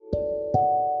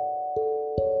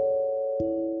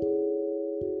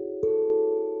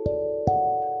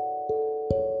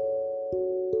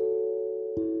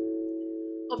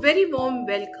very warm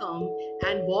welcome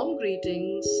and warm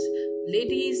greetings,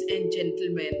 ladies and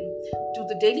gentlemen, to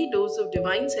the Daily Dose of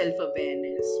Divine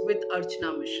Self-Awareness with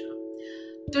Archana Mishra.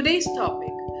 Today's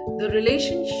topic, the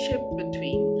relationship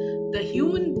between the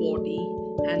human body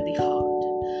and the heart.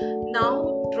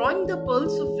 Now, drawing the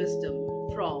pearls of wisdom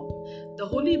from the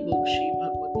holy book Sri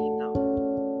Bhagavad Gita.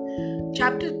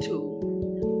 Chapter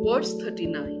 2, verse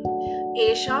 39.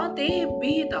 Esha te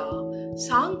bhita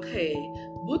sankhe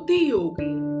buddhi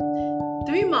yogi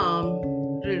tvimam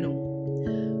rino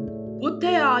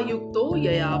buddhaya yukto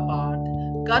yaya part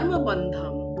karma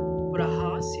bandham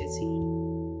prahasyasi.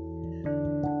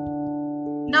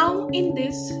 Now in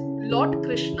this, Lord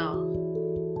Krishna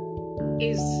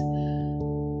is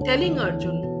telling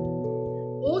Arjun,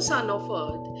 O son of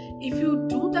earth, if you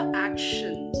do the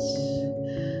actions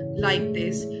like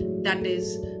this, that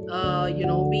is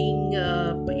being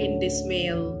in dismay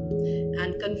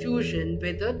and confusion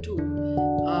whether to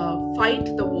fight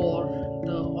the war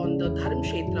on the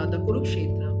Dharmkshetra, the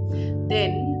Kurukshetra,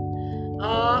 then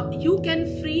you can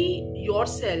free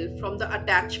yourself from the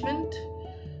attachment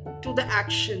to the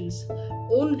actions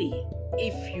only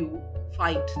if you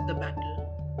fight the battle.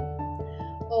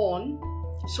 On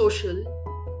social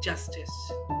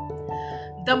justice.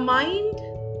 The mind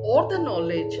or the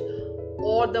knowledge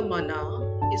or the mana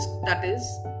is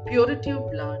purity of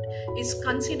blood, is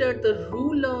considered the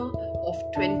ruler of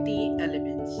 20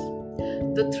 elements.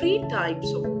 The 3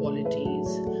 types of qualities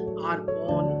are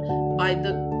born by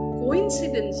the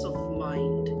coincidence of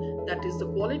mind, that is the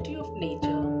quality of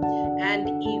nature, and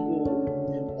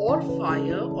ego or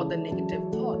fire or the negative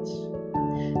thoughts.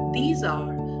 These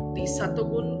are the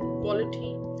Satagun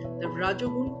quality, the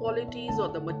Rajagun qualities or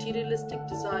the materialistic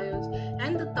desires,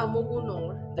 and the Tamogun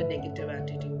or the negative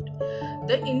attitude.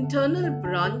 The internal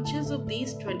branches of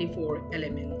these 24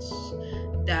 elements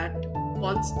that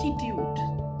constitute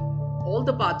all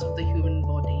the parts of the human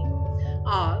body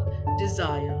are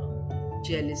desire,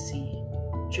 jealousy,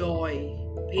 joy,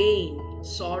 pain,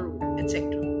 sorrow,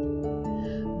 etc.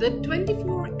 The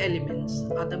 24 elements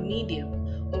are the medium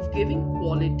of giving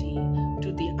quality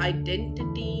to the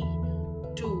identity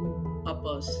to a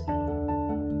person.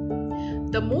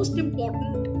 The most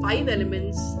important 5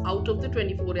 elements out of the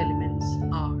 24 elements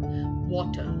are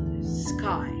water,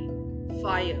 sky,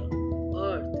 fire,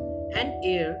 earth, and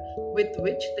air, with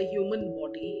which the human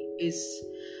body is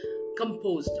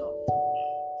composed of.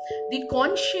 The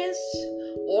conscious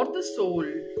or the soul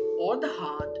or the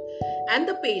heart and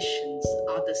the patience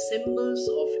are the symbols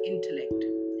of intellect.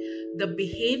 The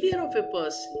behavior of a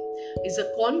person is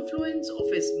a confluence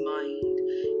of his mind,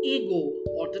 ego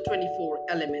or the 24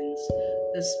 elements,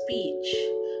 the speech,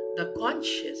 the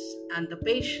conscious and the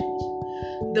patience.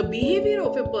 The behavior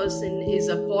of a person is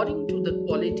according to the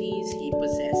qualities he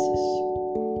possesses.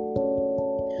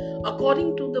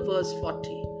 According to the verse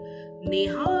 40,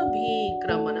 Neha bhi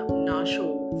kramana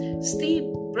nasho sti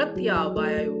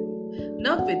pratyavayo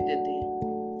na vidyate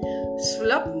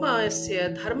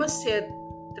svlapmasya dharmasya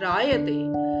trayate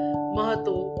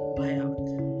mahato bhayat.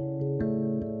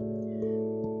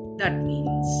 That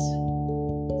means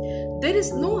there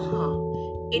is no harm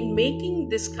in making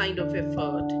this kind of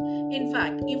effort. In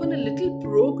fact, even a little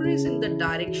progress in the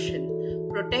direction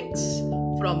protects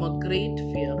from a great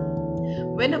fear.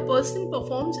 When a person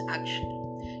performs action,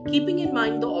 keeping in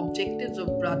mind the objectives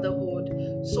of brotherhood,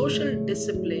 social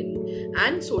discipline,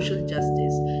 and social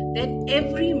justice, then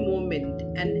every moment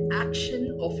and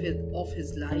action of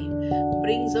his life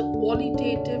brings a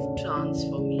qualitative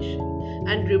transformation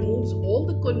and removes all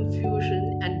the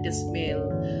confusion and dismay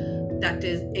that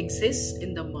exists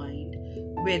in the mind,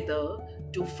 whether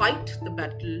to fight the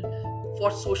battle for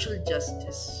social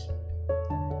justice.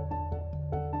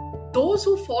 Those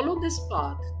who follow this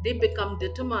path, they become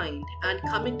determined and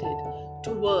committed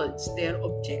towards their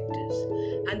objectives.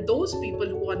 And those people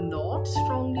who are not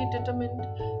strongly determined,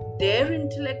 their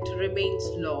intellect remains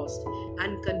lost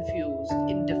and confused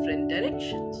in different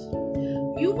directions.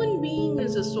 Human being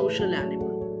is a social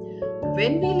animal.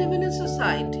 When we live in a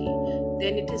society,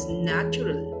 then it is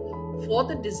natural for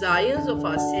the desires of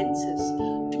our senses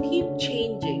to keep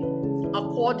changing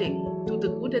according to the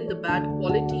good and the bad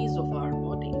qualities of our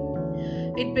body.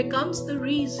 It becomes the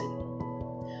reason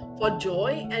for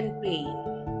joy and pain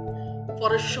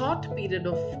for a short period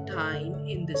of time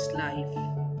in this life.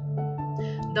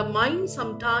 The mind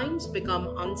sometimes becomes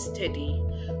unsteady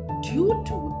due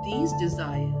to these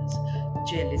desires,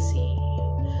 jealousy,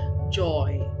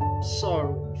 joy,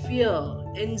 sorrow, fear,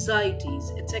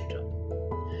 anxieties, etc.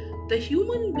 The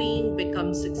human being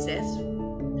becomes successful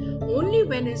only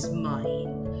when his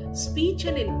mind, speech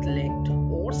and intellect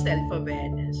or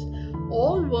self-awareness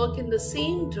all work in the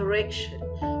same direction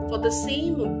for the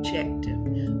same objective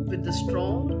with the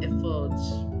strong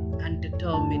efforts and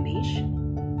determination.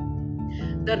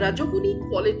 The Rajoguni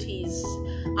qualities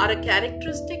are a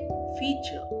characteristic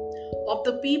feature of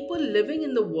the people living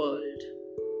in the world,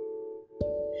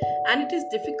 and it is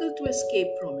difficult to escape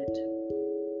from it.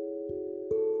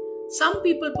 Some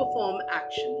people perform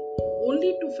action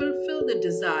only to fulfill the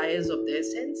desires of their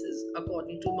senses,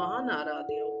 according to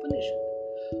Mahanaradiya Upanishad.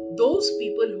 Those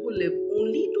people who live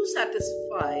only to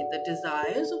satisfy the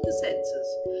desires of the senses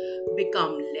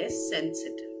become less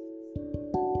sensitive,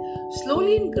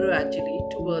 slowly and gradually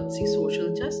towards the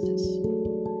social justice.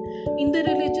 In the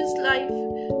religious life,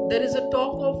 there is a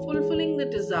talk of fulfilling the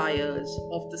desires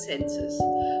of the senses,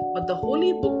 but the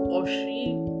holy book of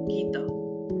Sri Gita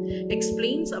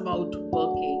explains about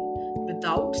working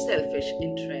without selfish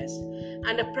interest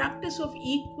and a practice of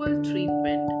equal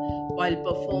treatment while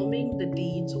performing the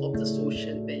deeds of the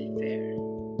social welfare.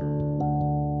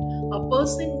 A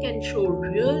person can show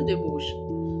real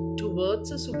devotion towards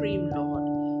the Supreme Lord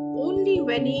only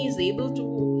when he is able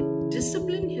to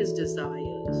discipline his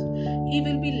desires. He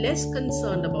will be less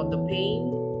concerned about the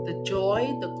pain, the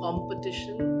joy, the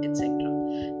competition, etc.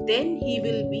 Then he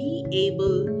will be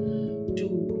able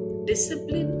to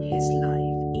discipline his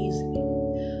life easily.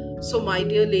 So, my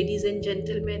dear ladies and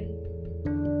gentlemen,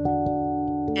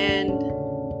 and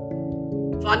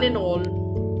one and all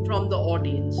from the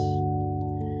audience,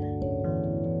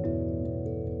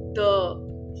 the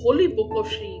Holy Book of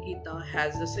Sri Gita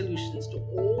has the solutions to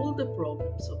all the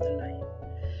problems of the life.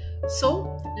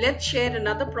 So, let's share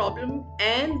another problem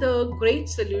and the great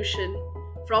solution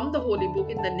from the Holy Book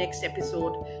in the next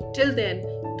episode. Till then,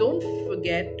 don't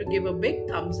forget to give a big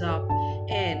thumbs up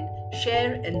and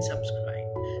share and subscribe.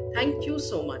 Thank you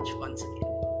so much once again.